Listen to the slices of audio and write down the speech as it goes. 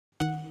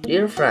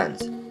Dear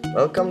friends,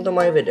 welcome to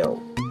my video.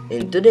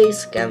 In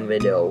today's chem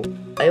video,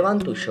 I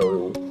want to show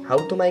you how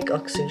to make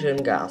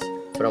oxygen gas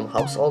from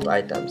household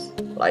items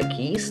like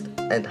yeast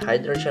and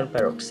hydrogen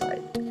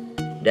peroxide.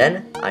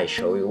 Then I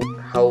show you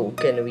how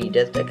can we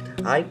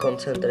detect high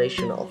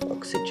concentration of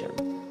oxygen.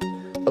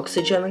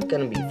 Oxygen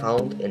can be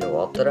found in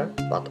water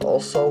but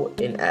also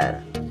in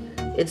air.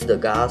 It's the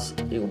gas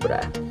you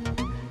breathe.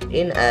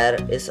 In air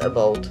is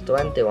about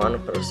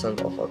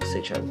 21% of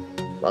oxygen.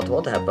 But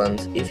what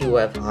happens if you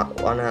have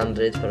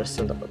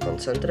 100% of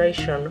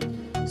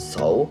concentration?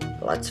 So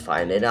let's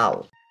find it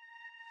out.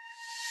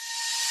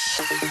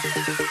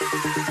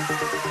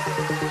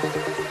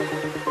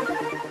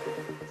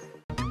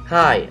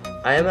 Hi,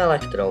 I am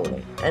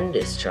Electroni, and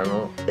this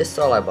channel is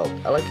all about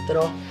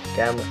electro,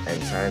 chem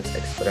and science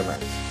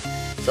experiments.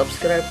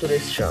 Subscribe to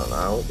this channel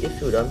now if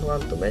you don't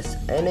want to miss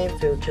any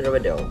future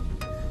video.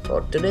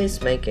 For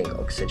today's making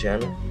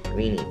oxygen,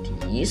 we need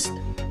yeast,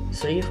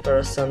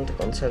 3%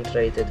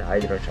 concentrated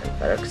hydrogen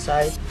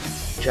peroxide,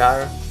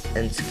 jar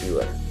and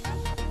skewer.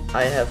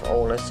 I have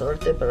only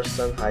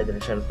 30%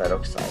 hydrogen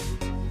peroxide,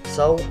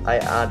 so I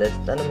added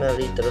 10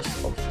 ml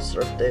of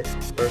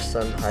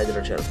 30%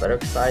 hydrogen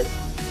peroxide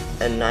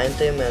and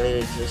 90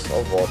 ml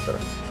of water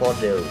for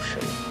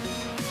dilution.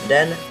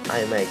 Then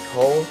I make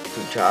hole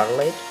to jar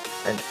lid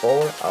and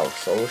pour our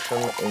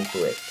solution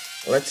into it.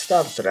 Let's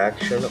start the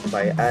reaction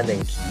by adding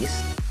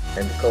yeast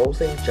and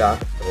closing jar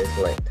with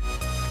lid.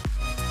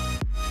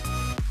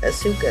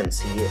 As you can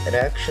see,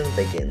 reaction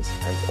begins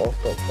and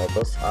auto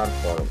bubbles are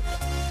formed.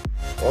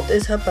 What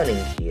is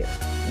happening here?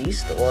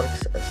 Yeast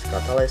works as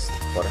catalyst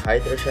for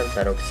hydrogen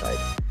peroxide,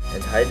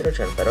 and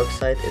hydrogen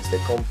peroxide is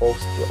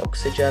decomposed to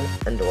oxygen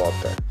and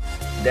water.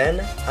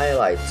 Then I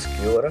light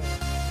skewer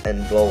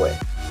and blow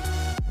it.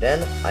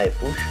 Then I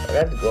push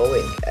red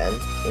glowing end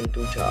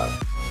into jar,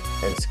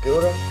 and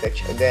skewer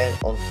catch again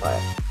on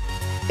fire.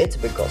 It's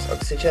because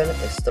oxygen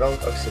is strong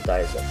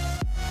oxidizer,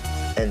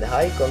 and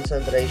high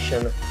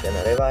concentration can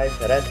revive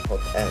red hot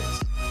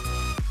ends.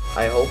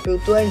 I hope you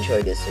to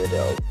enjoy this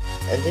video,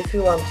 and if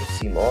you want to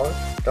see more,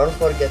 don't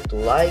forget to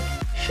like,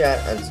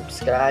 share and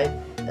subscribe,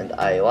 and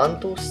I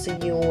want to see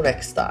you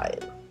next time.